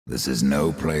This is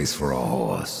no place for a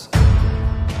horse.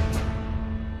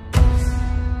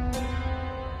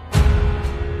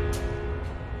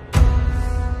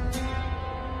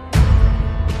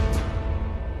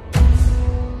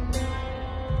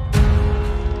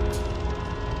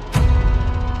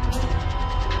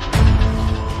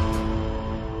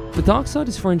 The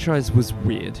Darksiders franchise was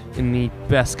weird, in the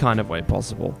best kind of way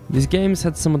possible. These games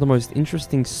had some of the most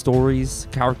interesting stories,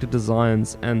 character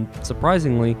designs, and,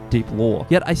 surprisingly, deep lore.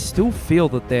 Yet I still feel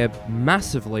that they're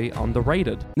massively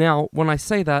underrated. Now, when I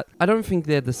say that, I don't think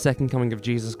they're the second coming of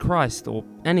Jesus Christ or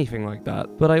anything like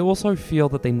that, but I also feel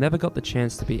that they never got the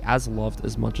chance to be as loved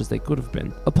as much as they could have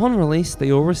been. Upon release,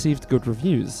 they all received good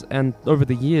reviews, and over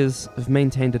the years have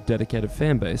maintained a dedicated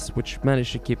fanbase, which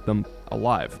managed to keep them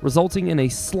alive, resulting in a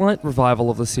slight revival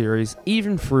of the series,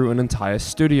 even through an entire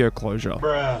studio closure.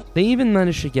 They even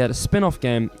managed to get a spin-off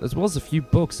game, as well as a few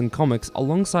books and comics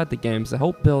alongside the games to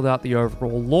help build out the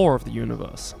overall lore of the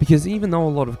universe. Because even though a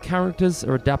lot of characters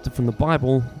are adapted from the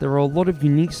Bible, there are a lot of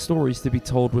unique stories to be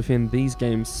told within these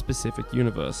games' specific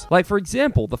universe. Like, for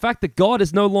example, the fact that God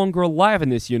is no longer alive in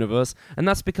this universe, and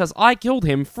that's because I killed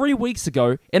him 3 weeks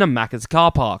ago in a Macca's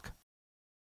car park.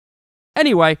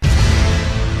 Anyway,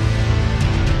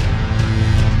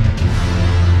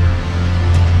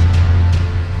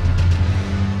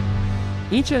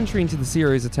 each entry into the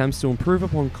series attempts to improve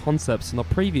upon concepts in the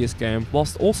previous game,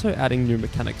 whilst also adding new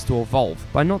mechanics to evolve,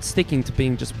 by not sticking to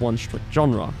being just one strict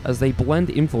genre, as they blend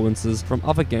influences from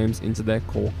other games into their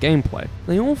core gameplay.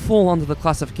 They all fall under the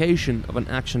classification of an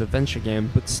action-adventure game,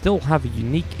 but still have a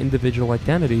unique individual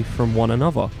identity from one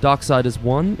another. Darksiders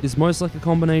 1 is most like a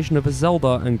combination of a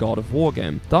Zelda and God of War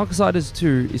game. Darksiders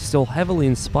 2 is still heavily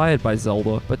inspired by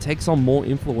Zelda, but takes on more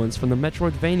influence from the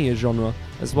Metroidvania genre,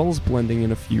 as well as blending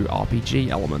in a few RPG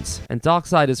elements. And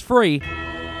Darksiders 3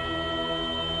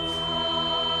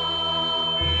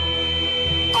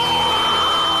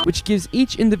 which gives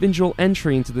each individual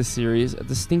entry into the series a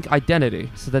distinct identity,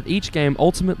 so that each game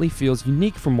ultimately feels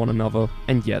unique from one another,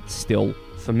 and yet still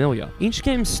familiar. Each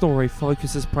game's story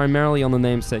focuses primarily on the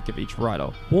namesake of each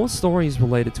writer. War's story is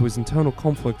related to his internal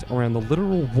conflict around the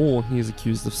literal war he is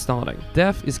accused of starting.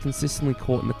 Death is consistently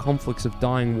caught in the conflicts of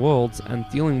dying worlds and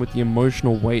dealing with the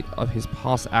emotional weight of his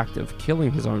past act of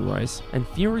killing his own race. And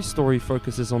Fury's story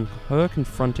focuses on her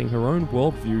confronting her own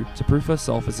worldview to prove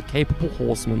herself as a capable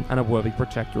horseman and a worthy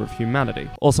protector of humanity.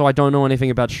 Also, I don't know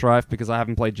anything about Strife because I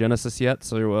haven't played Genesis yet,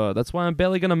 so that's why I'm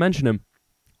barely gonna mention him.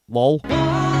 Lol.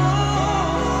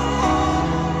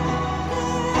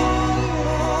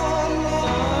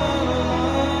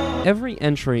 Every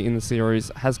entry in the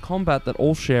series has combat that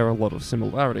all share a lot of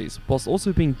similarities, whilst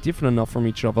also being different enough from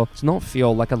each other to not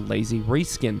feel like a lazy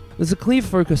reskin. There's a clear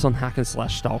focus on hack and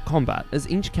slash style combat, as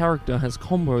each character has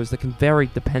combos that can vary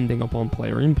depending upon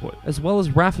player input, as well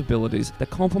as wrath abilities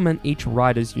that complement each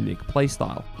rider's unique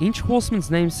playstyle. Each horseman's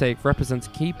namesake represents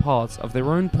key parts of their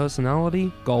own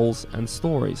personality, goals, and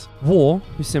stories. War,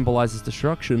 who symbolizes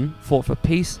destruction, fought for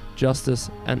peace, justice,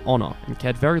 and honor, and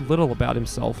cared very little about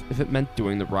himself if it meant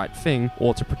doing the right thing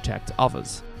or to protect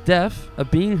others. Death, a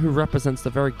being who represents the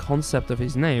very concept of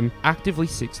his name, actively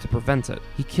seeks to prevent it.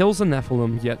 He kills the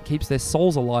Nephilim, yet keeps their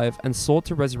souls alive and sought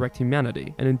to resurrect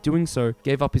humanity, and in doing so,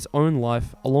 gave up his own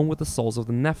life, along with the souls of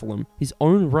the Nephilim, his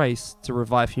own race, to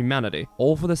revive humanity,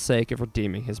 all for the sake of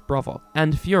redeeming his brother.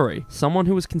 And Fury, someone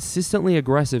who is consistently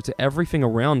aggressive to everything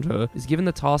around her, is given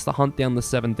the task to hunt down the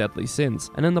 7 deadly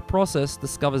sins, and in the process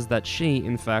discovers that she,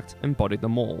 in fact, embodied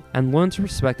them all, and learned to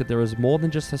respect that there is more than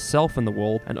just herself in the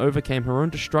world, and overcame her own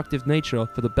destructive nature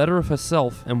for the better of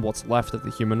herself and what's left of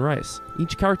the human race.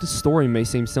 Each character's story may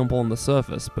seem simple on the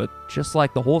surface, but just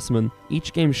like the Horsemen,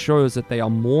 each game shows that they are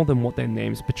more than what their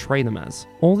names portray them as.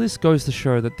 All this goes to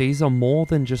show that these are more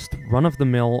than just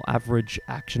run-of-the-mill average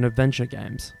action-adventure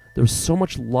games. There is so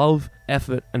much love,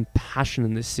 effort, and passion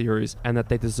in this series, and that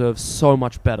they deserve so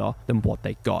much better than what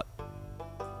they got.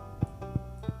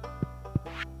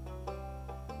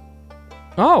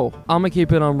 Oh, I'ma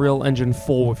keep it Unreal Engine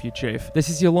 4 with you, Chief. This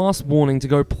is your last warning to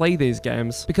go play these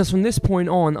games, because from this point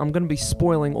on, I'm gonna be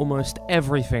spoiling almost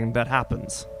everything that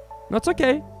happens. That's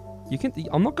okay.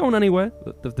 I'm not going anywhere.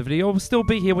 The video will still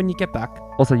be here when you get back.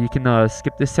 Also, you can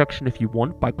skip this section if you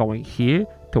want by going here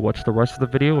to watch the rest of the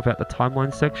video without the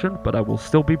timeline section, but I will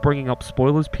still be bringing up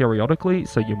spoilers periodically,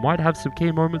 so you might have some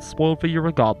key moments spoiled for you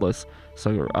regardless.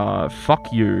 So,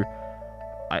 fuck you.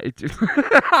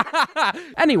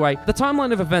 Anyway, the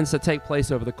timeline of events that take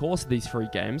place over the course of these 3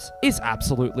 games is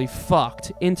absolutely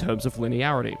fucked in terms of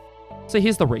linearity. So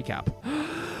here's the recap.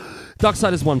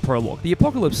 Darksiders 1 Prologue. The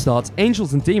apocalypse starts,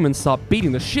 angels and demons start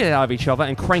beating the shit out of each other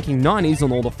and cranking 90s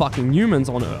on all the fucking humans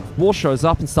on Earth. War shows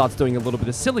up and starts doing a little bit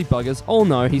of silly buggers. Oh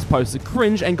no, he's posted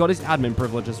cringe and got his admin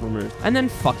privileges removed. And then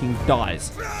fucking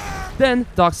dies. Then,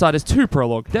 Darksiders 2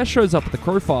 Prologue. Death shows up at the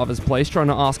Crowfather's place trying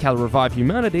to ask how to revive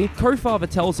humanity. Crowfather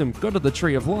tells him, go to the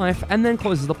Tree of Life, and then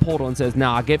closes the portal and says,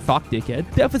 nah, get fucked,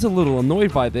 dickhead. Death is a little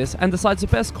annoyed by this and decides the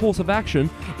best course of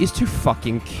action is to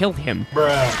fucking kill him.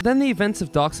 Bruh. Then the events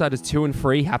of Darksiders 2 and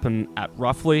 3 happen at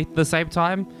roughly the same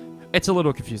time. It's a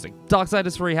little confusing.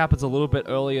 Darksiders 3 happens a little bit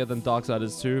earlier than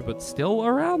Darksiders 2, but still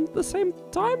around the same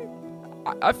time,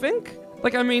 I think?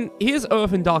 Like, I mean, here's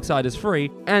Earth in Darksiders 3,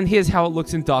 and here's how it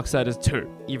looks in Darksiders 2,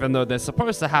 even though they're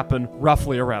supposed to happen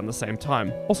roughly around the same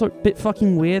time. Also, bit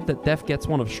fucking weird that Death gets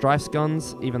one of Strife's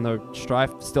guns, even though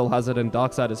Strife still has it in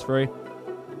Darksiders 3.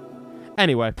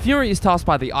 Anyway, Fury is tasked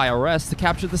by the IRS to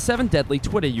capture the 7 deadly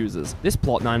Twitter users. This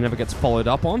plotline never gets followed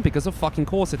up on because of fucking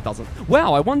course it doesn't.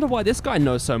 Wow, I wonder why this guy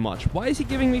knows so much. Why is he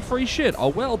giving me free shit? Oh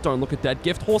well, don't look a dead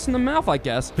gift horse in the mouth, I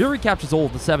guess. Fury captures all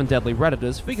of the 7 deadly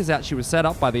Redditors, figures out she was set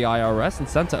up by the IRS and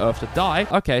sent to Earth to die.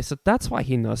 Okay, so that's why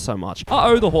he knows so much.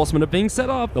 Uh-oh, the horsemen are being set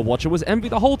up. The Watcher was envy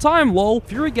the whole time, lol.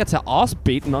 Fury gets her ass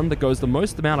beat and undergoes the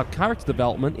most amount of character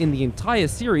development in the entire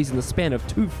series in the span of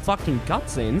 2 fucking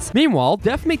cutscenes. Meanwhile,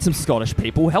 Death meets some Scottish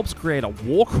people, helps create a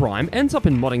war crime, ends up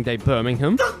in modern day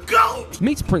Birmingham. The GOAT!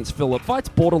 Meets Prince Philip, fights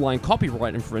borderline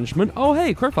copyright infringement. Oh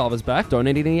hey, Crowfather's back. Don't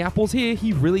eat any apples here.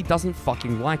 He really doesn't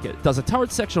fucking like it. Does a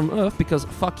turret section on Earth because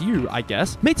fuck you, I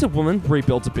guess. Meets a woman,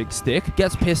 rebuilds a big stick,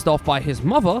 gets pissed off by his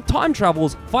mother, time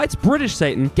travels, fights British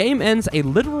Satan, game ends a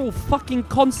literal fucking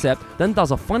concept, then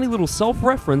does a funny little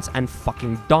self-reference and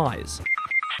fucking dies,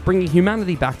 bringing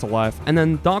humanity back to life, and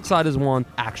then Darksiders 1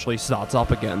 actually starts up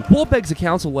again. War begs a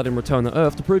council let him return to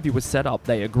Earth to prove he was set up.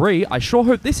 They agree. I sure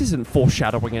hope this isn't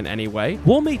foreshadowing in any way.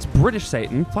 War meets British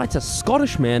Satan, fights a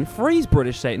Scottish man, frees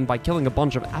British Satan by killing a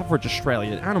bunch of average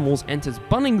Australian animals, enters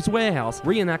Bunnings warehouse,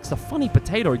 reenacts a funny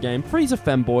potato game, frees a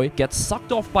femboy, gets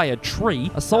sucked off by a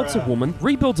tree, assaults a woman,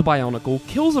 rebuilds a Bionicle,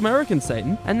 kills American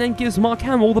Satan, and then gives Mark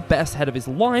Hamill the best head of his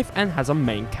life and has a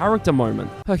main character moment.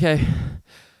 Okay.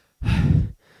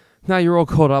 Now you're all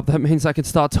caught up, that means I can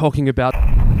start talking about...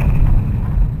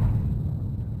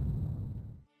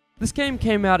 This game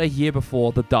came out a year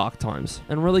before the Dark Times,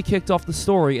 and really kicked off the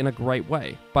story in a great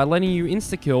way, by letting you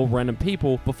insta-kill random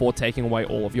people before taking away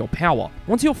all of your power.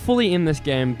 Once you're fully in this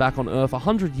game, back on Earth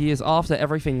 100 years after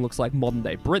everything looks like modern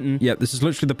day Britain... Yeah, this is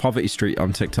literally the poverty street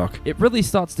on TikTok. It really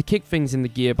starts to kick things into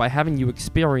gear by having you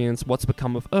experience what's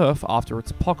become of Earth after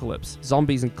its apocalypse.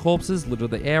 Zombies and corpses litter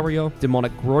the area,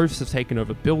 demonic growths have taken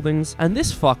over buildings, and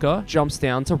this fucker jumps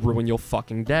down to ruin your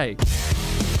fucking day.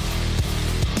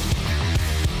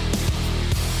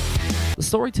 The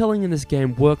storytelling in this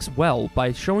game works well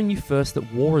by showing you first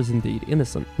that war is indeed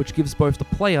innocent, which gives both the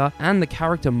player and the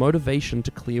character motivation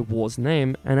to clear war's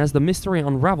name, and as the mystery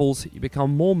unravels, you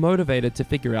become more motivated to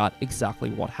figure out exactly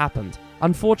what happened.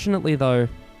 Unfortunately though,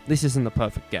 this isn't the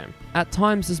perfect game. At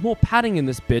times, there's more padding in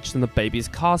this bitch than the baby's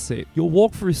car seat. You'll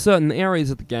walk through certain areas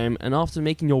of the game, and after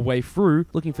making your way through,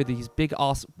 looking for these big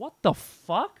ass... What the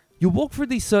fuck? You walk through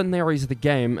these certain areas of the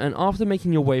game, and after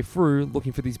making your way through,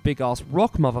 looking for these big-ass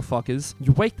rock motherfuckers,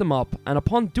 you wake them up, and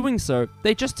upon doing so,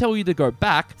 they just tell you to go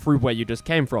back through where you just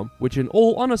came from, which in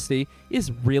all honesty,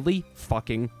 is really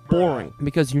fucking boring,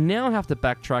 because you now have to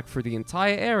backtrack through the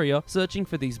entire area, searching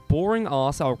for these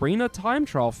boring-ass arena time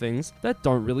trial things that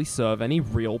don't really serve any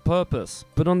real purpose.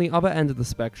 But on the other end of the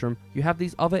spectrum, you have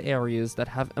these other areas that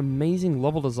have amazing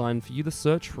level design for you to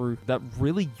search through that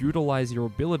really utilize your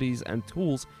abilities and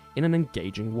tools in an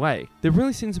engaging way. There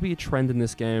really seems to be a trend in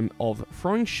this game of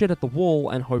throwing shit at the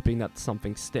wall and hoping that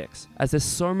something sticks, as there's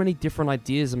so many different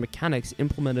ideas and mechanics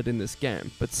implemented in this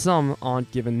game, but some aren't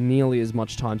given nearly as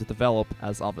much time to develop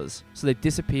as others, so they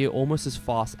disappear almost as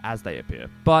fast as they appear.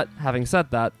 But having said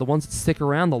that, the ones that stick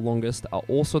around the longest are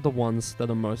also the ones that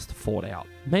are most thought out.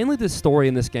 Mainly the story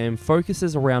in this game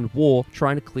focuses around War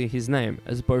trying to clear his name,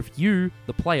 as both you,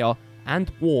 the player, and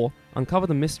War uncover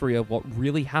the mystery of what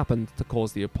really happened to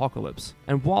cause the apocalypse.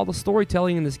 And while the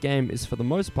storytelling in this game is for the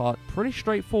most part pretty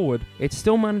straightforward, it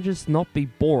still manages to not be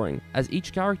boring, as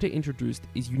each character introduced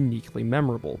is uniquely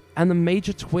memorable. And the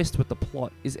major twist with the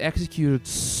plot is executed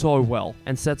so well,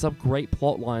 and sets up great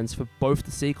plot lines for both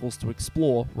the sequels to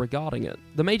explore regarding it.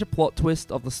 The major plot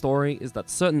twist of the story is that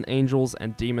certain angels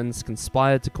and demons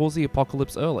conspired to cause the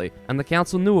apocalypse early, and the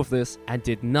council knew of this and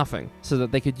did nothing, so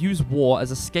that they could use War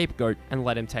as a scapegoat and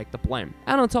let him take the blame.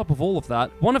 And on top of all of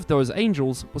that, one of those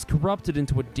angels was corrupted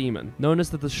into a demon known as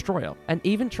the Destroyer, and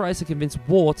even tries to convince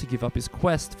War to give up his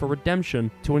quest for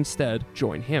redemption to instead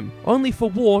join him, only for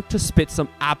War to spit some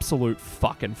absolute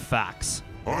fucking facts.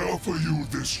 I offer you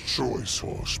this choice,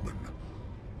 horseman.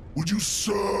 Would you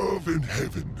serve in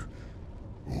heaven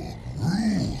or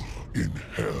rule in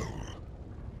hell?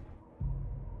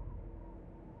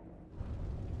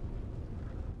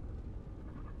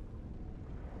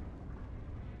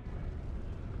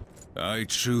 I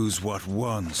choose what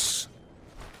once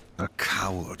a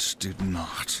coward did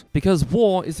not. Because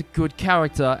War is a good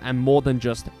character and more than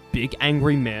just big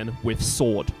angry man with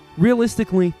sword.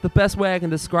 Realistically, the best way I can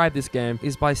describe this game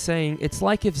is by saying it's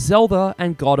like if Zelda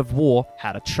and God of War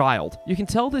had a child. You can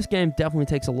tell this game definitely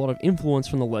takes a lot of influence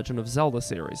from the Legend of Zelda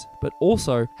series, but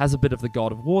also has a bit of the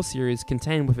God of War series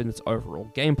contained within its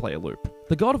overall gameplay loop.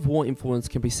 The God of War influence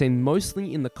can be seen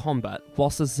mostly in the combat,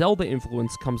 whilst the Zelda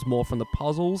influence comes more from the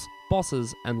puzzles,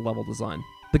 bosses, and level design.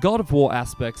 The God of War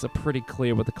aspects are pretty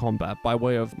clear with the combat by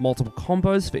way of multiple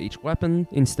combos for each weapon,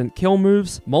 instant kill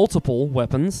moves, multiple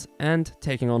weapons, and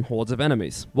taking on hordes of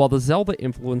enemies, while the Zelda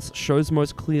influence shows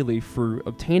most clearly through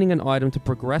obtaining an item to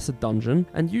progress a dungeon,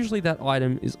 and usually that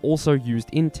item is also used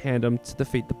in tandem to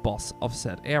defeat the boss of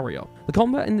said area. The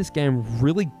combat in this game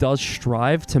really does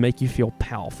strive to make you feel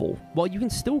powerful. While you can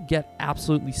still get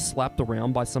absolutely slapped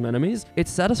around by some enemies, it's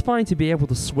satisfying to be able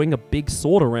to swing a big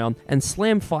sword around and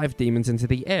slam 5 demons into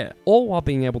the air, all while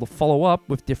being able to follow up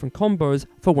with different combos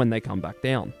for when they come back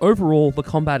down. Overall, the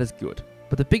combat is good,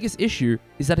 but the biggest issue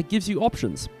is that it gives you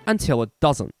options, until it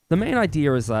doesn't. The main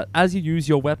idea is that as you use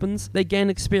your weapons, they gain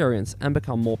experience and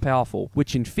become more powerful,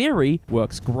 which in theory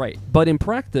works great. But in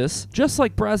practice, just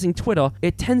like browsing Twitter,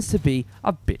 it tends to be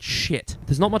a bit shit.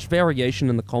 There's not much variation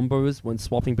in the combos when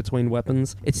swapping between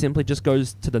weapons. It simply just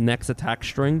goes to the next attack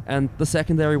string, and the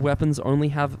secondary weapons only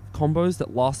have combos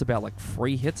that last about like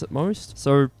 3 hits at most.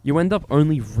 So you end up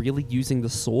only really using the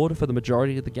sword for the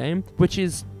majority of the game, which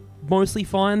is mostly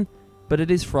fine. But it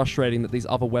is frustrating that these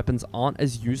other weapons aren't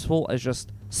as useful as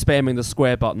just spamming the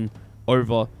square button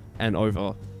over and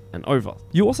over and over.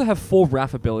 You also have 4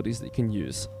 wrath abilities that you can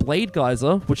use. Blade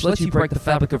Geyser, which lets you break the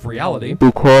fabric of reality. Be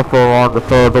careful on the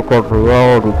fabric of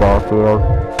reality, Garfield.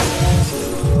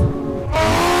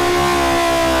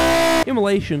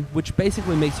 Immolation, which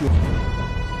basically makes you...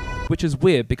 Which is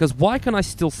weird, because why can I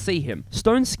still see him?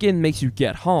 Stone Skin makes you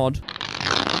get hard.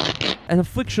 And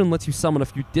Affliction lets you summon a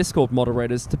few Discord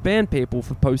moderators to ban people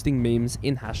for posting memes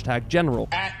in #general.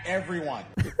 At everyone.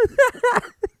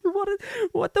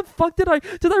 What the fuck did I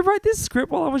write this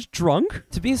script while I was drunk?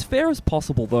 To be as fair as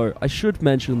possible though, I should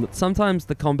mention that sometimes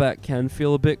the combat can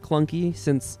feel a bit clunky,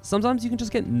 since sometimes you can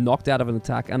just get knocked out of an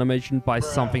attack animation by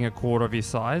something a quarter of your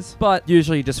size. But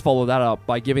usually you just follow that up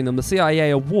by giving them the CIA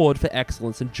award for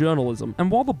excellence in journalism.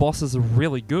 And while the bosses are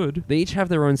really good, they each have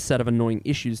their own set of annoying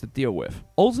issues to deal with.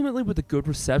 Ultimately, with the good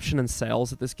reception and sales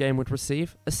that this game would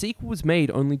receive, a sequel was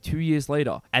made only 2 years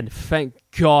later, and thank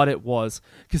God it was,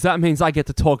 because that means I get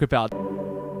to talk about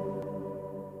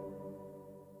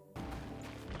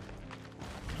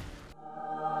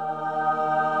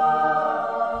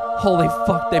holy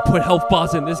fuck, they put health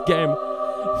bars in this game.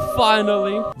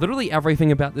 Finally! Literally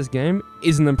everything about this game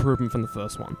is an improvement from the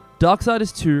first one.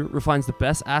 Darksiders 2 refines the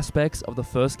best aspects of the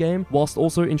first game, whilst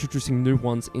also introducing new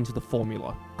ones into the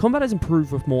formula. Combat has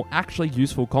improved with more actually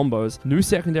useful combos, new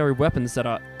secondary weapons that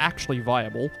are actually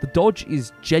viable, the dodge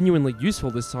is genuinely useful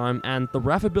this time, and the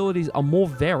wrath abilities are more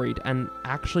varied and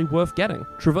actually worth getting.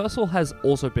 Traversal has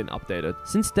also been updated.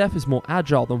 Since Death is more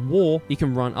agile than War, he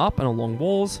can run up and along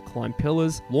walls, climb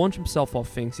pillars, launch himself off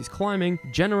things he's climbing,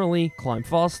 generally climb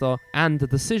faster, and the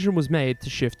decision was made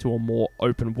to shift to a more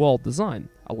open world design,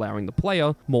 allowing the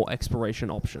player more exploration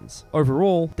options.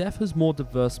 Overall, Death has more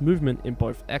diverse movement in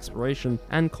both exploration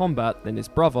and combat than his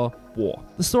brother, War.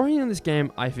 The story in this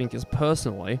game, I think, is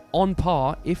personally on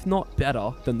par, if not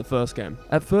better, than the first game.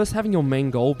 At first, having your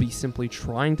main goal be simply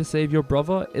trying to save your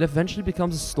brother, it eventually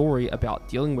becomes a story about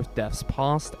dealing with Death's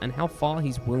past and how far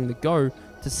he's willing to go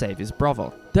to save his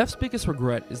brother. Death's biggest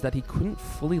regret is that he couldn't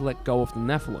fully let go of the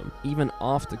Nephilim, even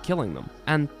after killing them,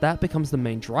 and that becomes the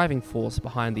main driving force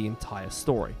behind the entire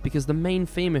story, because the main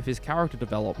theme of his character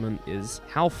development is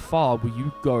how far will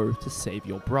you go to save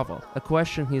your brother, a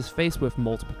question he is faced with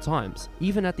multiple times,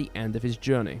 even at the end of his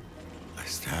journey. I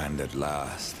stand at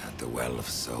last at the Well of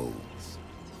Souls,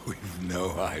 with no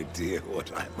idea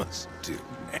what I must do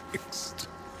next.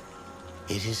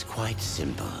 It is quite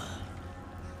simple,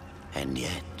 and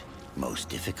yet most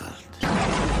difficult.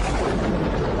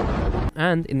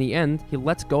 And in the end, he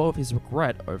lets go of his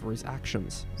regret over his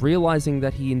actions, realizing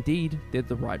that he indeed did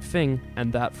the right thing,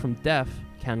 and that from Death,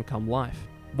 can come life.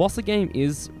 Whilst the game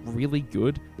is really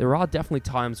good, there are definitely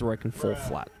times where it can fall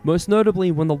flat. Most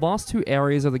notably when the last two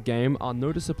areas of the game are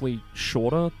noticeably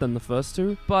shorter than the first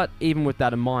two, but even with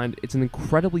that in mind, it's an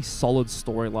incredibly solid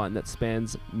storyline that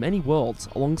spans many worlds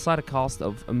alongside a cast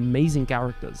of amazing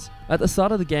characters. At the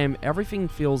start of the game, everything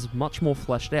feels much more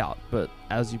fleshed out, but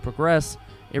as you progress,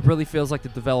 it really feels like the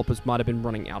developers might have been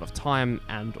running out of time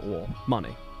and/or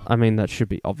money. I mean, that should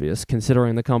be obvious,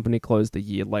 considering the company closed a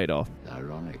year later.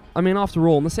 Ironic. I mean, after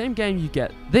all, in the same game you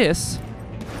get this,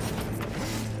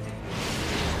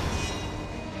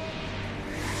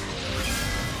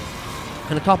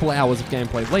 and a couple hours of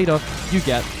gameplay later, you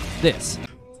get this.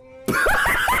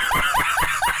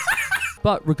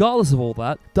 But regardless of all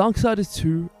that, Darksiders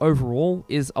 2 overall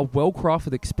is a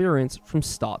well-crafted experience from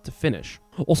start to finish.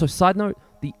 Also, side note,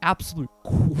 the absolute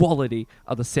quality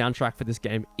of the soundtrack for this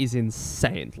game is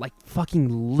insane. Like, fucking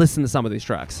listen to some of these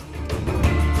tracks.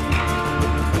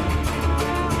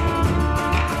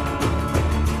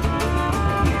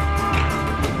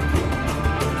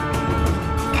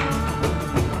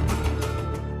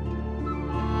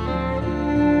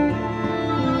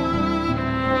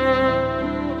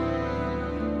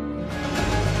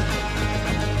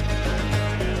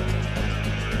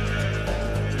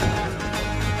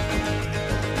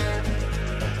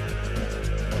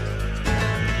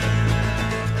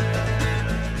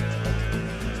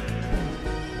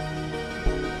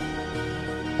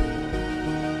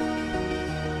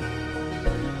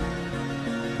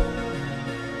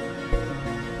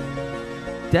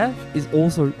 Dev is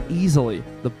also easily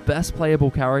the best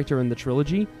playable character in the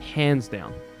trilogy, hands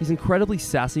down. He's incredibly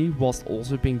sassy whilst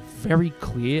also being very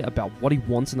clear about what he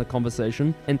wants in the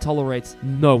conversation and tolerates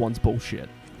no one's bullshit.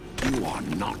 You are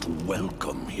not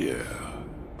welcome here.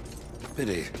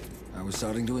 Pity. I was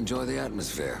starting to enjoy the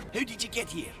atmosphere. How did you get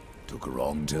here? Took a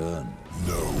wrong turn.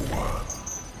 No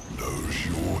one knows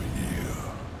you're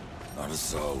here. Not a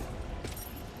soul.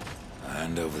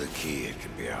 Hand over the key, it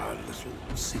can be our little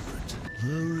secret.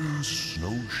 There is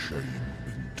no shame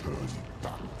in turning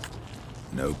back.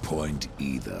 No point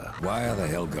either. Why are the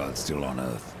Hellguards still on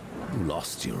Earth? You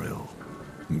lost your ill,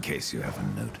 in case you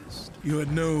haven't noticed. You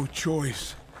had no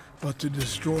choice but to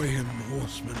destroy him,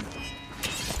 Horseman.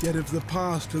 Yet if the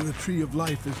path to the Tree of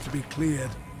Life is to be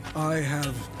cleared, I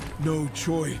have no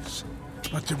choice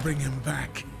but to bring him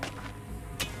back.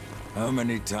 How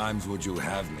many times would you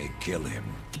have me kill him?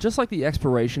 Just like the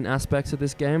exploration aspects of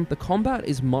this game, the combat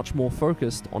is much more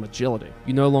focused on agility.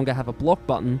 You no longer have a block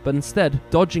button, but instead,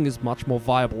 dodging is much more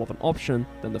viable of an option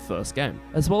than the first game.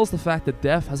 As well as the fact that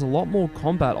Death has a lot more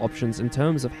combat options in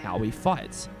terms of how he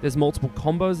fights. There's multiple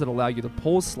combos that allow you to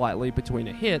pause slightly between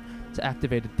a hit to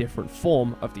activate a different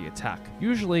form of the attack.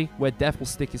 Usually, where Death will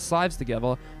stick his scythes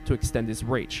together to extend his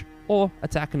reach, or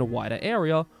attack in a wider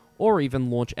area, or even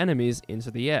launch enemies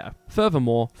into the air.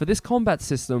 Furthermore, for this combat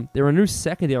system, there are new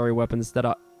secondary weapons that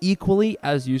are equally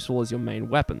as useful as your main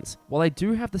weapons. While they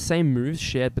do have the same moves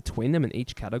shared between them in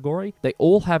each category, they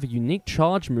all have a unique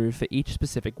charge move for each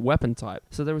specific weapon type,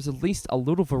 so there is at least a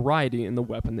little variety in the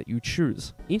weapon that you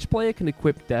choose. Each player can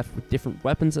equip Death with different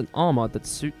weapons and armor that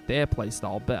suit their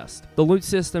playstyle best. The loot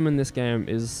system in this game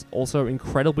is also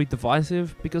incredibly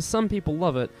divisive because some people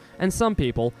love it and some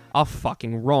people are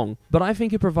fucking wrong, but I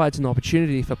think it provides an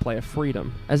opportunity for player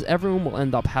freedom, as everyone will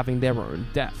end up having their own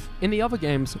Death. In the other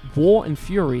games, War and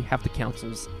Fury have the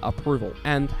Council's approval,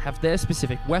 and have their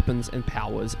specific weapons and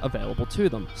powers available to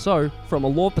them. So, from a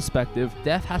lore perspective,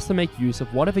 Death has to make use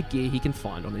of whatever gear he can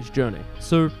find on his journey.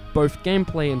 So, both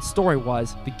gameplay and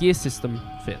story-wise, the gear system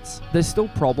fits. There's still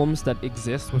problems that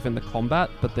exist within the combat,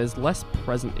 but there's less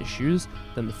present issues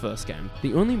than the first game.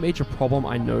 The only major problem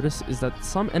I notice is that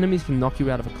some enemies can knock you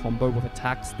out of a combo with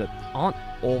attacks that aren't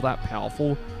all that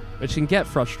powerful, which can get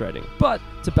frustrating. But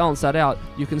to balance that out,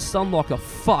 you can stunlock the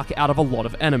fuck out of a lot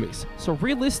of enemies. So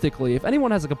realistically, if anyone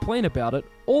has a complaint about it,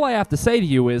 all I have to say to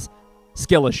you is,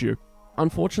 skill issue.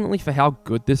 Unfortunately for how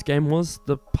good this game was,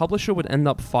 the publisher would end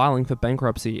up filing for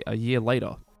bankruptcy a year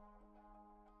later.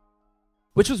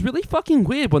 Which was really fucking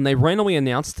weird when they randomly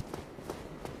announced,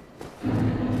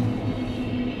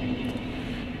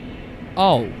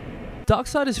 oh,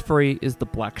 Darksiders 3 is the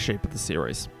black sheep of the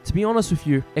series. To be honest with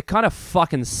you, it kind of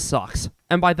fucking sucks.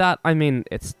 And by that, I mean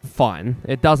it's fine.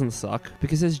 It doesn't suck,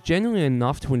 because there's genuinely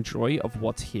enough to enjoy of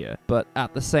what's here. But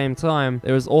at the same time,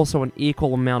 there is also an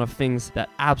equal amount of things that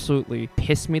absolutely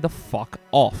piss me the fuck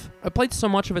off. I played so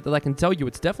much of it that I can tell you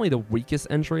it's definitely the weakest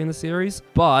entry in the series,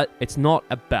 but it's not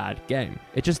a bad game.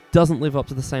 It just doesn't live up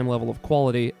to the same level of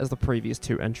quality as the previous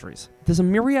two entries. There's a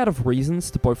myriad of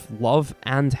reasons to both love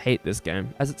and hate this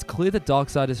game, as it's clear that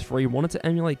Darksiders 3 wanted to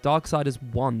emulate Darksiders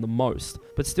 1 1 the most,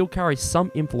 but still carries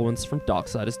some influence from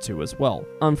Darksiders 2 as well.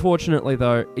 Unfortunately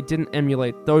though, it didn't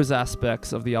emulate those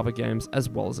aspects of the other games as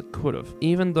well as it could have,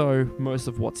 even though most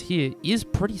of what's here is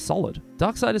pretty solid.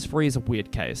 Darksiders 3 is a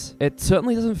weird case. It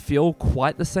certainly doesn't feel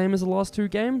quite the same as the last 2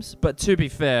 games, but to be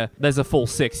fair, there's a full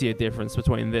 6-year difference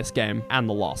between this game and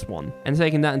the last one. And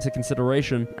taking that into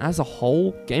consideration, as a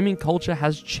whole, gaming culture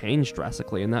has changed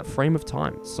drastically in that frame of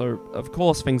time, so of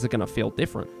course things are going to feel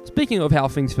different. Speaking of how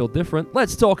things feel different,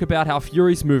 let's talk about how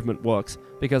Fury's movement works,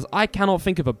 because I cannot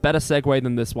think of a better segue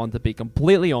than this one, to be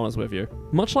completely honest with you.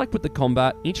 Much like with the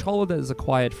combat, each holo that is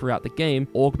acquired throughout the game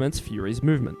augments Fury's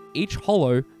movement. Each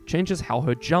holo changes how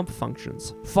her jump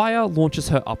functions. Fire launches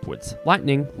her upwards,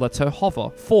 lightning lets her hover,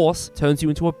 force turns you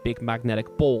into a big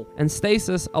magnetic ball, and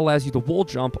stasis allows you to wall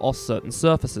jump off certain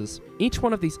surfaces. Each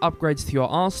one of these upgrades to your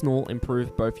arsenal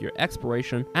improve both your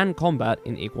exploration and combat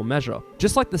in equal measure.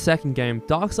 Just like the second game,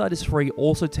 Darksiders 3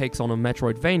 also takes on a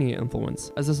Metroidvania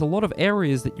influence, as there's a lot of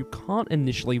areas that you can't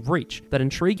initially reach that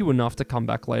intrigue you enough to come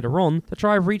back later on to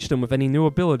try and reach them with any new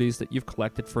abilities that you've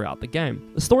collected throughout the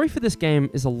game. The story for this game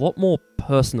is a lot more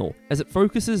personal, as it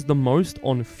focuses the most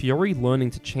on Fury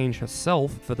learning to change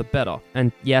herself for the better.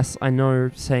 And yes, I know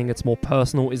saying it's more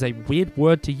personal is a weird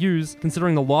word to use,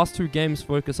 considering the last 2 games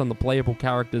focus on the playable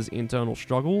character's internal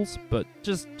struggles, but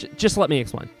just let me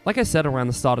explain. Like I said around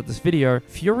the start of this video,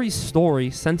 Fury's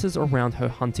story centers around her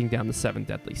hunting down the 7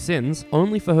 deadly sins,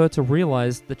 only for her to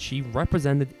realize that she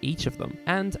represented each of them.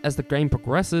 And as the game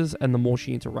progresses and the more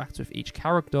she interacts with each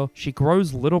character, she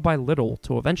grows little by little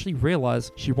to eventually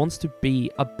realize she wants to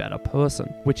be a better person,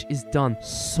 which is done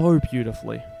so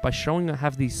beautifully by showing her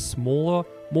have these smaller,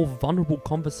 more vulnerable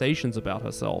conversations about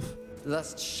herself.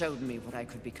 Lust showed me what I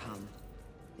could become.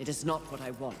 It is not what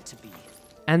I want to be.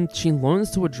 And she learns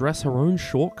to address her own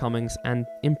shortcomings and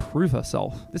improve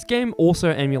herself. This game also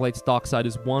emulates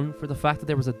Darksiders 1 for the fact that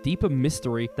there is a deeper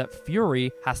mystery that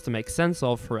Fury has to make sense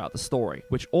of throughout the story,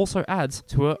 which also adds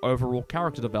to her overall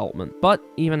character development. But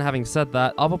even having said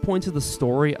that, other points of the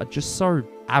story are just so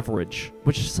average,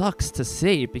 which sucks to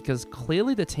see because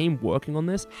clearly the team working on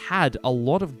this had a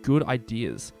lot of good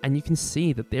ideas, and you can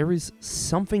see that there is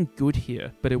something good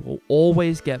here, but it will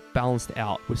always get balanced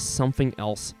out with something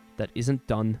else that isn't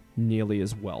done nearly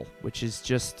as well, which is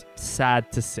just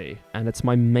sad to see, and it's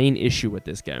my main issue with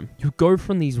this game. You go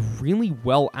from these really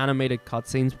well animated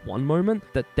cutscenes one moment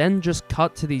that then just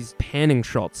cut to these panning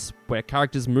shots where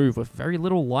characters move with very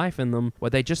little life in them, where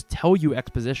they just tell you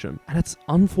exposition. And it's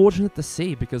unfortunate to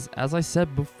see because, as I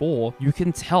said before, you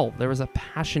can tell there is a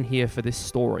passion here for this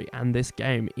story and this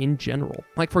game in general.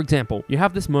 Like, for example, you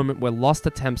have this moment where Lust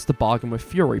attempts to bargain with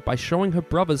Fury by showing her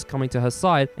brothers coming to her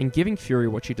side and giving Fury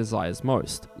what she desires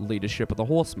most, leadership of the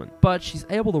Horsemen. But she's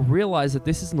able to realize that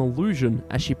this is an illusion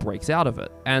as she breaks out of it.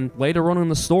 And later on in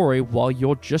the story, while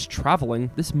you're just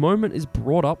traveling, this moment is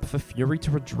brought up for Fury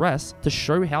to address to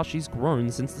show how she's grown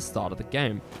since the start of the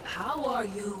game. How are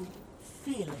you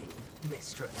feeling,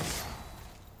 mistress?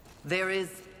 There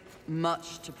is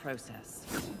much to process.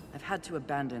 I've had to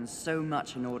abandon so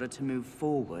much in order to move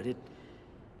forward. It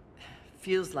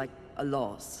feels like a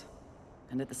loss.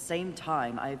 And at the same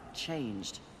time, I've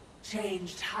changed.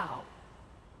 Changed how?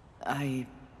 I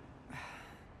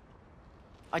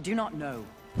do not know.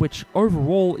 Which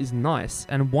overall is nice,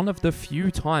 and one of the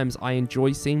few times I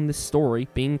enjoy seeing this story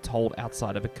being told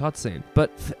outside of a cutscene.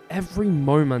 But for every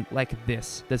moment like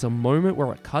this, there's a moment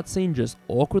where a cutscene just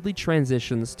awkwardly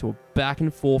transitions to a back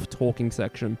and forth talking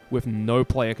section with no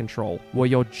player control, where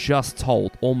you're just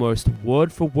told almost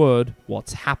word for word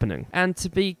what's happening. And to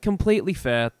be completely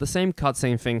fair, the same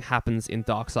cutscene thing happens in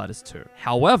Darksiders 2.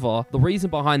 However, the reason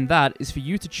behind that is for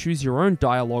you to choose your own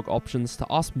dialogue options to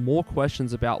ask more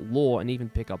questions about lore and even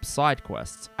pick up side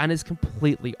quests, and is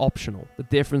completely optional. The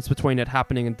difference between it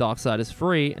happening in Darksiders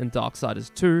 3 and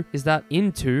Darksiders 2 is that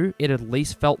in 2, it at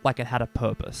least felt like it had a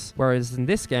purpose, whereas in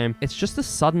this game, it's just a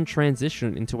sudden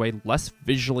transition into a less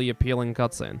visually appealing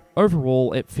cutscene.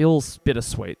 Overall, it feels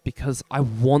bittersweet because I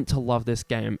want to love this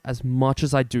game as much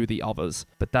as I do the others,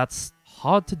 but that's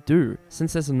hard to do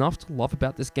since there's enough to love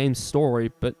about this game's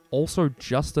story, but also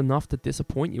just enough to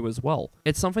disappoint you as well.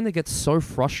 It's something that gets so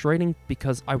frustrating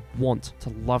because I want to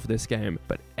love this game,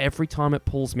 but every time it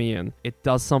pulls me in, it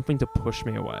does something to push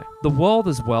me away. The world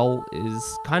as well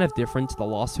is kind of different to the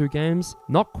last 2 games.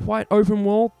 Not quite open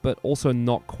world, but also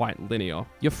not quite linear.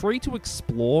 You're free to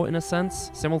explore in a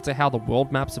sense, similar to how the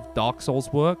world maps of Dark Souls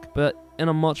work, but in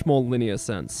a much more linear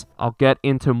sense. I'll get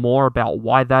into more about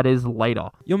why that is later.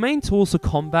 Your main tools for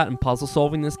combat and puzzle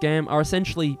solving in this game are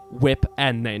essentially whip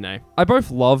and nene. I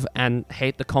both love and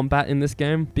hate the combat in this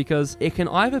game because it can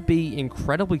either be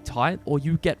incredibly tight or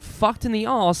you get fucked in the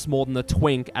ass costs more than a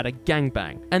twink at a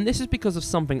gangbang. And this is because of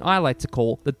something I like to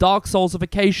call the Dark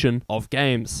Soulsification of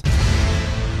games.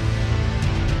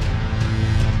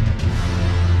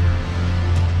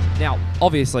 Now,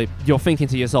 obviously, you're thinking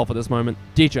to yourself at this moment,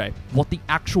 DJ, what the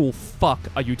actual fuck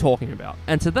are you talking about?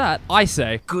 And to that, I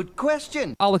say, Good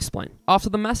question. I'll explain. After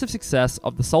the massive success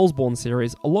of the Soulsborne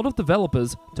series, a lot of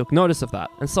developers took notice of that.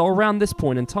 And so around this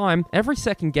point in time, every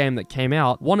second game that came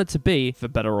out wanted to be, for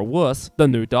better or worse, the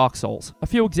new Dark Souls. A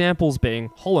few examples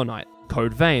being Hollow Knight,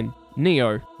 Code Vein,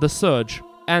 Neo, The Surge,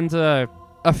 and a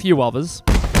few others.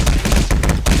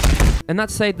 And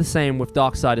that stayed the same with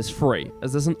Darksiders 3,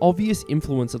 as there's an obvious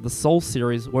influence of the Souls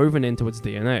series woven into its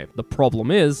DNA. The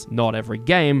problem is, not every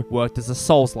game worked as a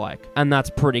Souls-like, and that's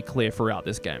pretty clear throughout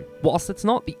this game. Whilst it's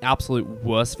not the absolute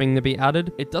worst thing to be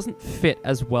added, it doesn't fit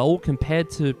as well compared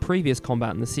to previous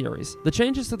combat in the series. The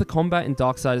changes to the combat in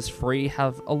Darksiders 3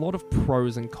 have a lot of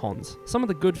pros and cons. Some of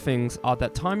the good things are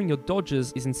that timing your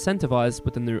dodges is incentivized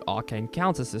with the new arcane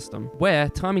counter system, where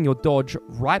timing your dodge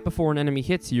right before an enemy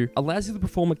hits you allows you to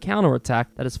perform a counter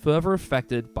attack that is further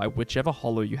affected by whichever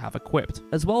hollow you have equipped,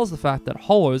 as well as the fact that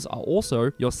hollows are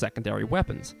also your secondary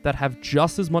weapons that have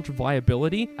just as much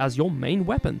viability as your main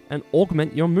weapon and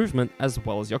augment your movement as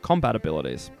well as your combat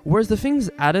abilities. Whereas the things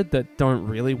added that don't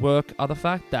really work are the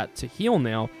fact that to heal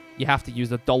now, you have to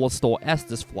use a dollar store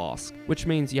Estus flask, which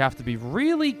means you have to be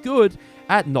really good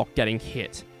at not getting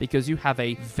hit, because you have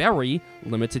a very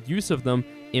limited use of them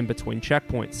in between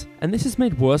checkpoints. And this is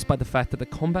made worse by the fact that the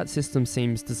combat system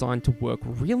seems designed to work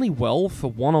really well for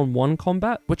one-on-one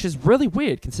combat, which is really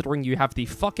weird considering you have the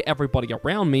fuck everybody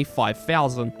around me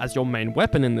 5000 as your main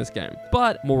weapon in this game.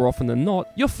 But more often than not,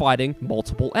 you're fighting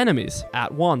multiple enemies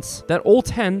at once that all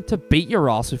tend to beat your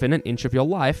ass within an inch of your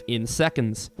life in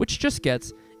seconds, which just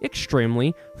gets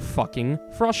extremely fucking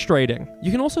frustrating.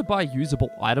 You can also buy usable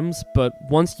items, but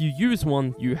once you use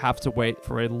one, you have to wait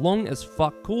for a long as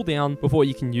fuck cooldown before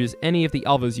you can use any of the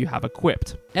others you have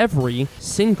equipped. Every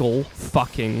single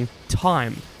fucking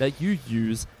time that you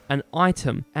use an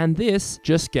item, and this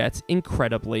just gets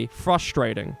incredibly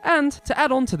frustrating. And to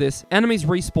add on to this, enemies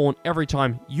respawn every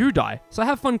time you die, so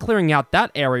have fun clearing out that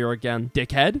area again,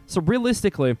 dickhead. So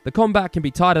realistically, the combat can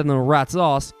be tighter than a rat's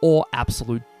ass or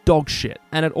absolute dog shit,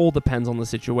 and it all depends on the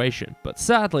situation. But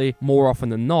sadly, more often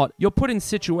than not, you're put in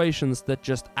situations that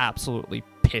just absolutely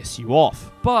piss you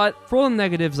off. But for all the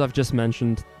negatives I've just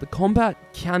mentioned, the combat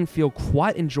can feel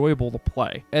quite enjoyable to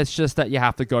play. It's just that you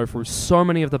have to go through so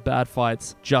many of the bad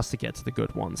fights just to get to the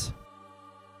good ones.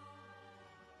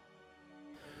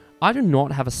 I do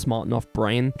not have a smart enough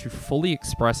brain to fully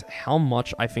express how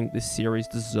much I think this series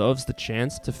deserves the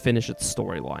chance to finish its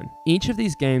storyline. Each of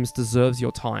these games deserves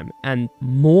your time, and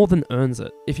more than earns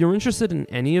it. If you're interested in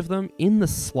any of them, in the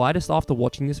slightest after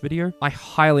watching this video, I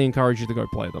highly encourage you to go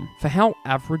play them. For how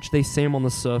average they seem on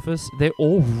the surface, they're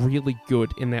all really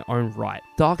good in their own right.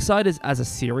 Darksiders as a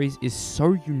series is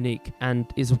so unique, and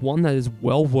is one that is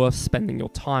well worth spending your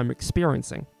time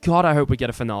experiencing. God, I hope we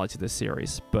get a finale to this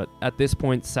series, but at this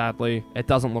point, sadly, it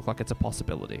doesn't look like it's a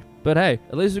possibility. But hey,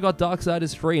 at least we got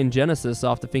Darksiders 3 in Genesis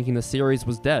after thinking the series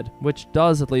was dead, which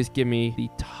does at least give me the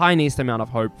tiniest amount of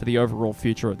hope for the overall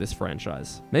future of this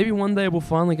franchise. Maybe one day we'll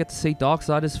finally get to see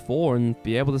Darksiders 4 and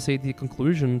be able to see the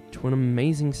conclusion to an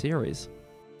amazing series.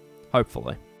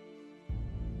 Hopefully.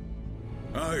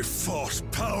 I fought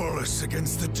powerless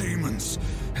against the demons,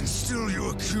 and still you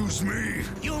accuse me?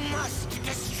 You must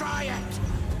destroy it!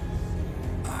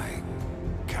 I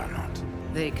cannot.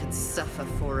 They could suffer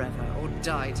forever or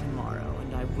die tomorrow,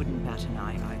 and I wouldn't bat an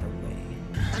eye either way.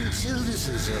 Until this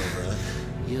is over,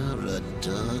 you're a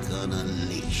dog on a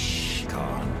leash.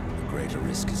 Khan, the greater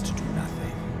risk is to do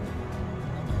nothing.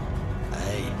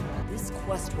 Aye. This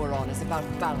quest we're on is about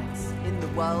balance, in the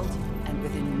world and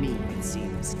within me, it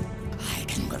seems. I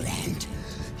can grant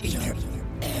your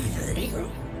every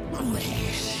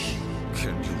wish.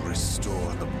 Can you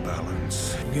restore the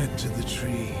balance? Get to the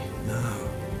tree now,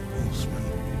 Horseman.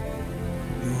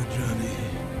 Your journey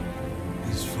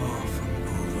is far from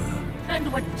over.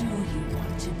 And what do you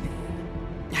want to be?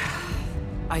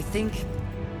 I think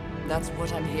that's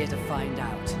what I'm here to find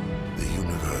out. The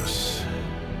universe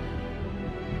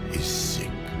is sick,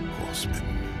 Horseman.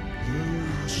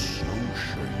 There's no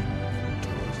shame in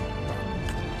turning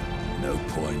back. No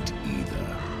point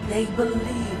either. They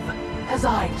believe, as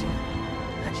I do,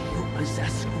 that you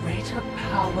possess greater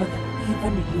power than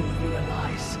even you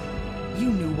realize. You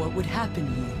knew what would happen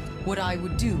here, what I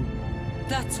would do.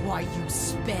 That's why you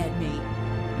spared me.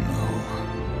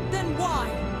 No. Then why?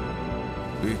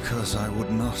 Because I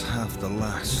would not have the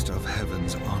last of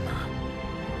heaven's honor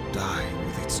die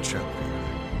with its champion.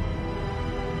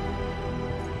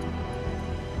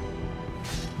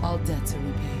 All debts are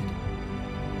repaid.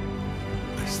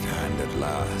 I stand at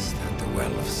last at the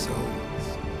Well of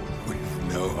Souls, with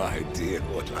no idea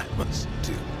what I must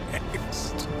do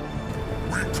next.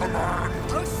 We command!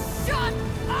 Oh, shut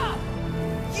up!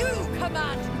 You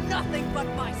command nothing but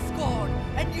my scorn,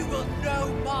 and you will know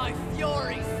my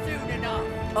fury soon enough.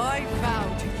 I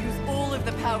vow to use all of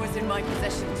the powers in my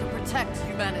possession to protect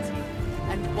humanity,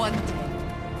 and one day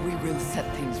we will set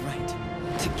things right,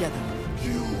 together.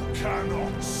 You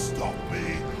cannot stop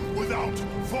me without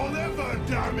forever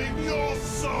damning your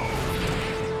soul!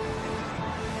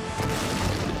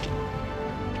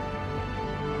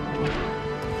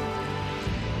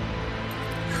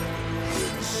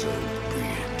 So be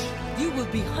it. You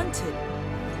will be hunted.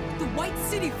 The White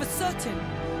City for certain.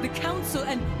 The Council,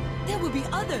 and there will be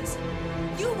others.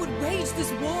 You would wage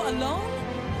this war alone?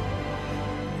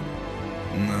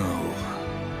 No.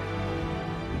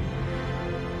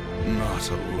 Not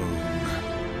alone.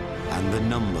 And the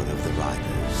number of the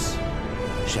riders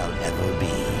shall ever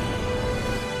be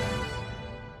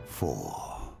 4.